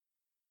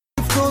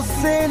So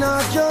say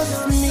not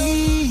just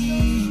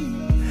me,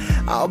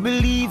 I'll be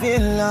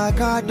living like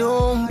I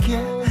don't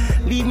care.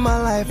 Leave my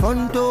life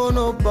unto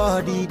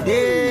nobody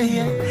there.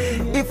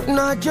 If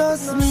not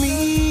just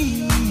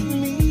me,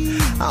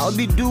 I'll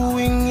be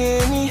doing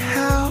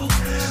anyhow.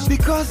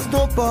 Because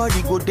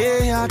nobody go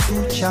there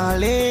to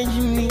challenge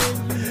me.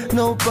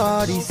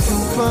 Nobody's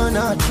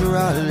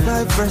supernatural.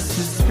 Life versus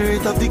the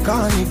spirit of the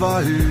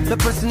carnival. The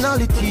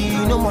personality,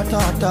 no matter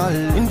at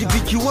all.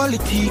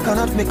 Individuality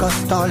cannot make us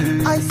stall.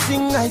 I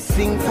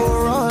sing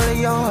for all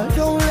y'all.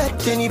 Don't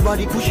let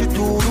anybody push you to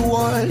the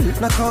wall.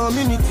 Na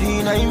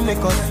community, na him make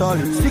us all.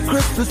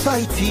 Secret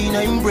society, na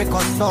him break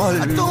us all.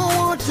 I don't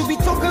want to be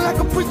talking like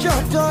a preacher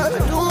at all. I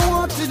don't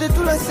want to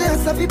do like say I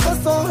sabi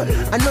pass all.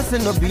 I know say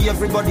no be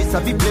everybody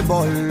sabi play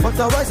ball. But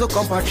I rise up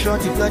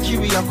compatriot if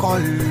Nigeria call.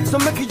 So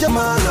make you jam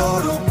all.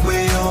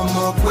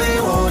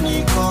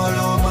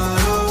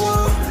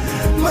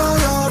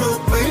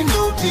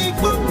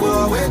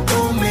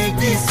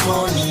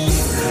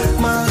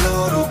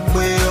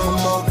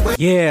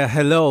 Yeah,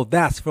 hello,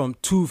 that's from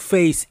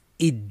Two-Face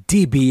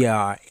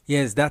Idibia.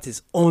 Yes, that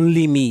is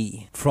Only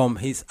Me from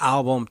his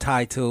album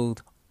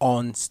titled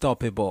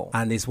Unstoppable,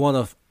 and it's one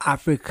of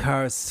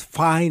Africa's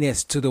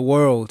finest to the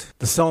world.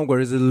 The song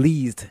was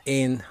released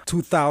in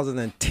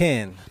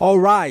 2010.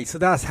 Alright, so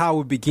that's how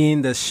we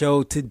begin the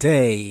show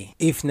today.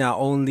 If not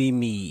only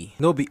me,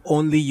 no be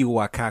only you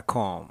waka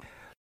come.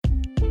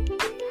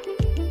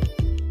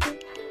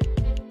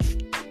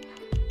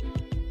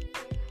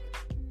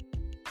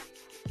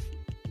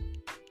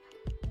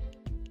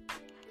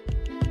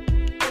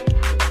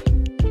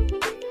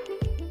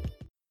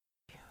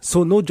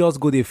 So no just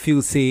go dey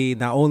feel say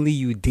na only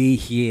you dey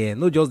here.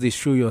 No just dey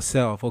show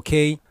yourself,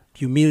 okay?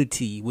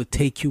 Humility will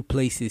take you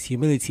places.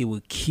 Humility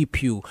will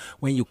keep you.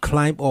 When you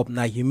climb up,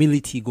 now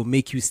humility will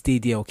make you stay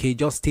there, okay?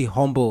 Just stay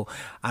humble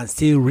and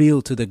stay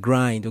real to the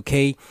grind,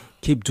 okay?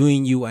 Keep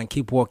doing you and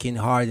keep working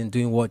hard and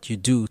doing what you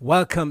do.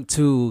 Welcome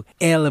to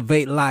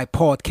Elevate Live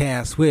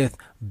Podcast with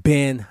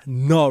Ben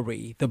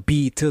Nori, the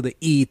B to the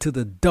E to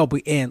the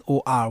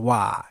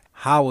WNORY.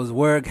 How is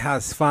work?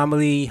 How's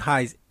family?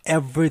 How's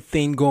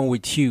everything going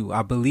with you?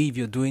 I believe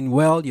you're doing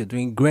well, you're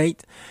doing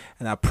great,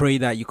 and I pray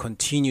that you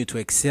continue to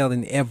excel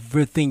in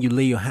everything you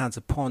lay your hands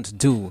upon to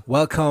do.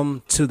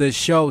 Welcome to the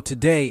show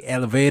today,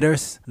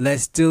 Elevators.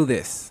 Let's do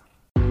this.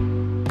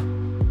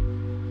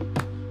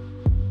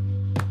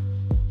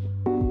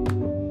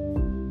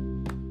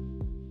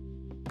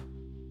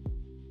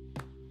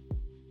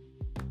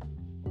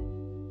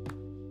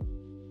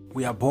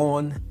 We are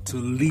born to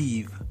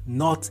live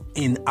not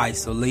in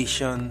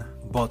isolation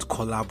but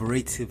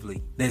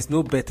collaboratively. There's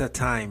no better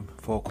time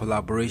for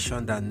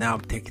collaboration than now.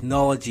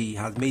 Technology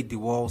has made the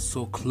world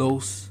so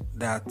close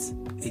that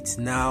it's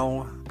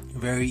now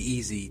very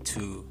easy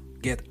to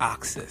get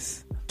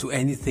access to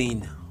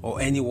anything or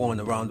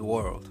anyone around the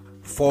world.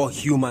 4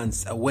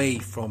 humans away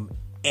from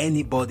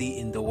anybody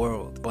in the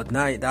world. But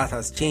now that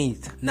has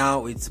changed.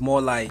 Now it's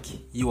more like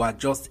you are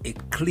just a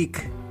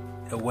click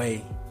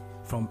away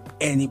from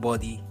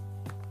anybody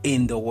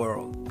in the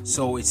world.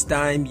 So it's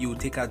time you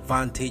take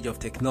advantage of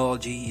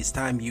technology. It's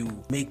time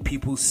you make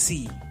people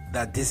see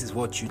that this is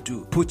what you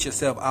do. Put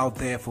yourself out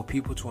there for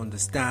people to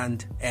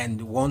understand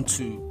and want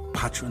to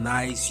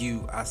patronize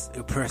you as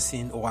a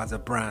person or as a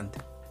brand.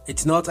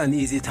 It's not an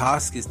easy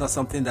task. It's not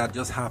something that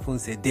just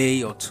happens a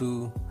day or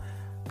two.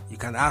 You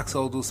can ask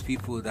all those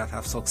people that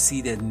have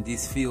succeeded in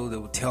this field, they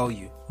will tell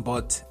you.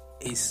 But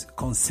it's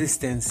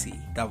consistency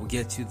that will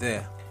get you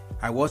there.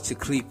 I watched a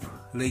clip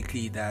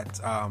lately that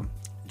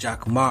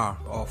Jack Ma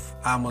of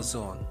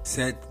Amazon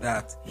said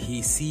that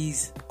he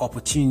sees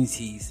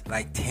opportunities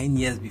like 10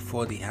 years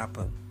before they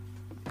happen,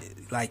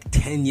 like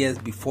 10 years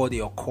before they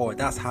occur.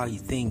 That's how he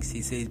thinks.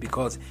 He says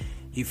because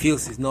he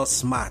feels he's not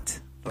smart,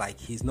 like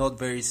he's not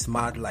very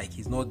smart, like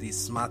he's not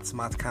this smart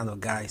kind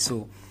of guy.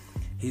 So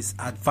his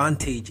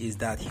advantage is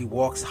that he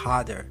works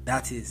harder.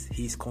 That is,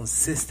 he's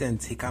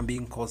consistent. He can be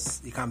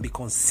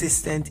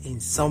consistent in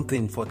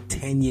something for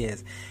 10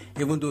 years,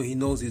 even though he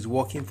knows he's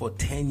working for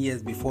 10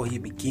 years before he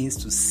begins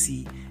to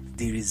see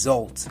the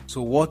result.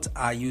 So what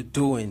are you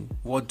doing?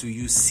 What do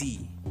you see?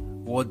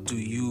 What do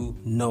you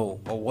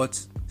know? Or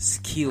what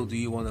skill do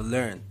you want to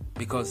learn?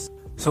 Because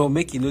so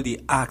make you know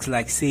the act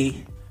like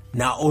say,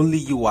 now only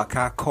you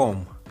waka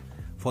come.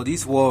 For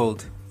this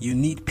world, you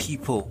need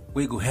people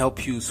wey go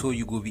help you so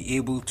you go be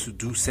able to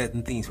do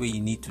certain things wey you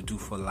need to do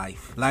for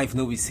life. Life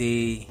no be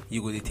say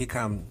you go dey take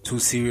am too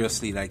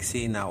seriously, like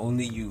say na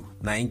only you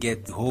na im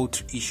get the whole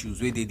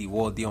issues wey dey the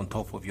world dey on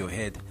top of your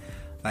head.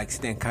 Like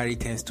say dem carry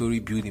 10-story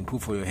building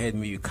put for your head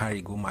make you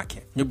carry go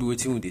market. No be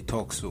wetin we dey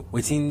talk so.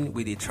 Wetin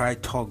we dey try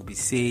talk be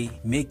say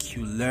make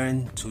you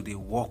learn to dey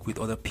work with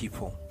other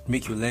people.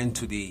 Make you learn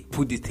to dey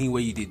put the thing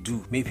where you dey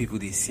do. Make people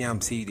dey see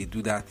am say you dey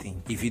do that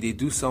thing. If you dey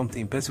do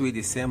something, person wey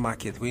dey sell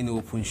market wey no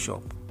open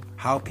shop,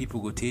 how people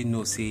go take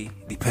know say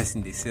the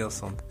person they sell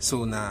something.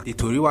 So now the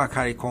tori wa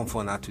carry come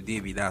for now today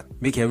be that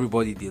make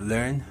everybody they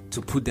learn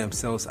to put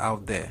themselves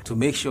out there, to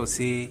make sure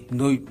say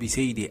no be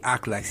say they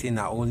act like say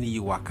na only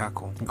you waka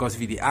come. Because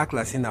if they act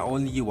like say na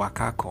only you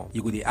waka come,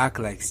 you go they act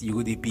like you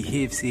go they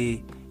behave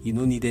say you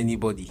don't need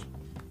anybody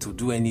to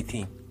do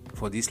anything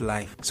for this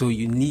life. So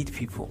you need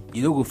people.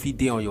 You don't go feed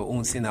there on your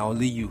own, say now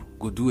only you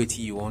go do it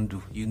you want to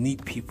do. You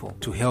need people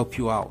to help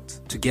you out,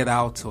 to get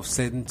out of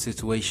certain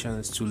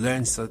situations, to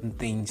learn certain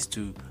things,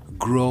 to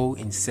grow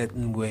in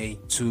certain way,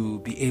 to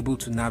be able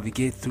to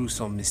navigate through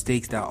some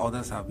mistakes that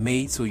others have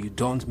made so you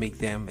don't make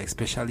them,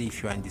 especially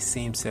if you are in the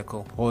same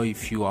circle or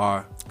if you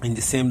are in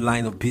the same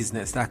line of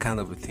business, that kind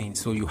of a thing.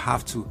 So you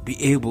have to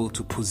be able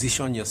to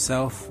position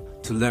yourself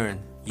to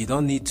learn. You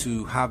don't need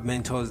to have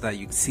mentors that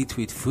you sit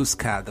with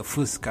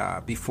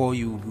Fusca before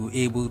you will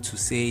be able to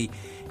say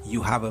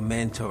you have a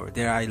mentor.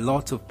 There are a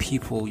lot of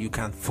people you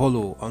can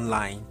follow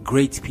online.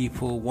 Great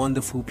people,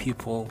 wonderful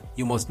people.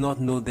 You must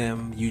not know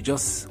them. You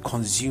just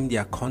consume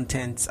their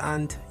contents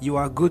and you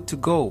are good to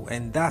go.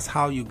 And that's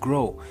how you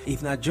grow.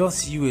 If not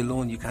just you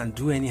alone, you can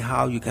do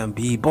anyhow you can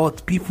be.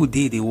 But people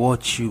they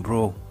watch you,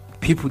 bro.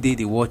 People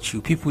they watch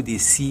you. People they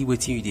see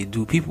what you they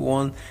do.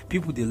 People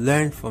they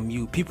learn from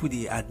you. People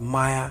they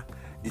admire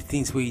the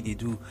things where they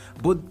do.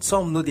 But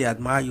some know they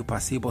admire you per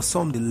se, but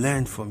some they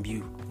learn from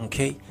you.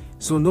 Okay?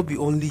 So no be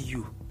only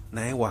you.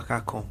 Na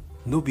waka come.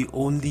 No be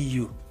only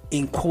you.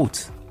 In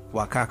quote,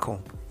 waka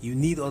come. You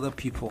need other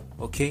people,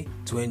 okay,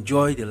 to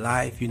enjoy the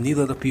life. You need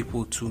other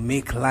people to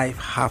make life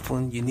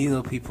happen. You need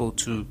other people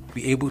to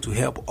be able to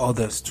help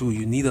others too.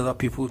 You need other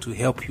people to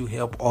help you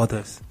help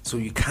others. So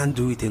you can't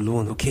do it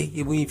alone, okay?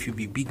 Even if you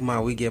be big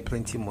man, we get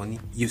plenty money,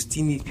 you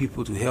still need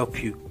people to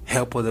help you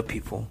help other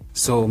people.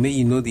 So may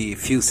you know they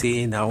feel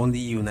saying now only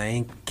you now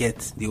ain't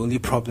get the only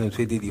problems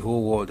with the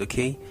whole world,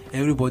 okay?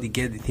 Everybody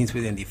get the things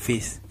within the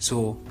face.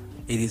 So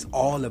it is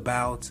all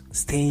about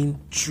staying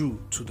true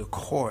to the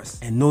course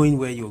and knowing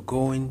where you're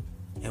going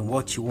and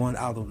what you want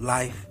out of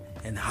life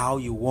and how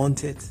you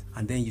want it,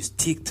 and then you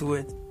stick to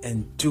it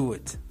and do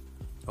it,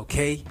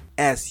 okay?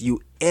 As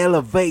you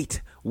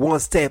elevate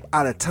one step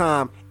at a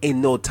time in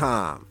no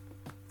time.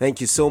 Thank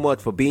you so much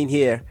for being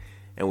here,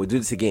 and we'll do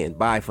this again.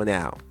 Bye for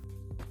now.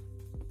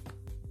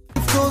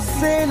 So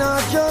say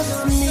not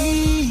just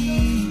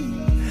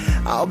me,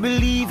 I'll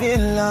believe it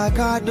like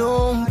I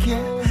don't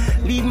care.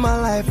 Leave my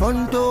life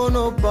unto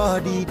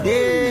nobody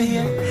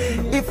there.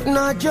 If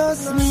not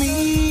just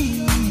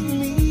me,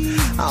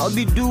 I'll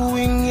be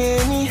doing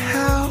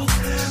anyhow.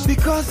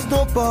 Because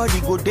nobody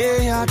go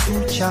there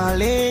to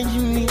challenge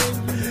me.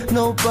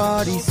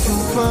 Nobody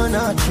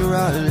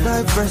supernatural.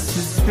 Life rests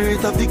the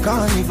spirit of the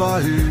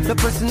carnival. The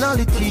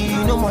personality,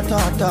 no matter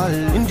at all.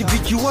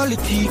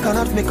 Individuality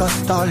cannot make us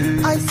stall.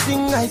 I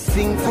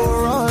sing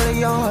for all of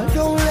y'all.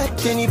 Don't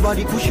let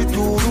anybody push you to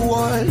the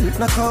wall.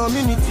 Na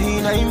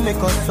community, na him make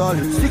us all.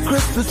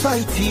 Secret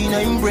society, na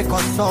him break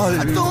us all.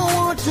 I don't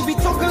want to be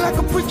talking like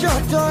a preacher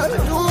at all. I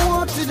don't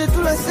want to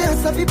do like say I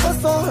sabi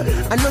pass all.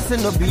 I know say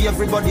no be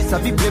everybody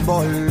sabi play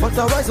ball. But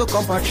I rise up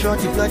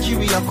compatriot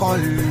Nigeria call.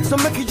 So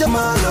make you just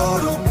my lord. My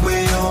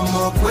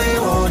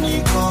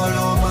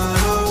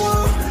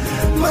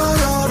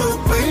lord,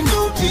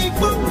 no big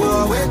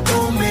boy, we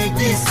don't make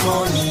this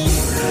money.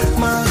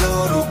 My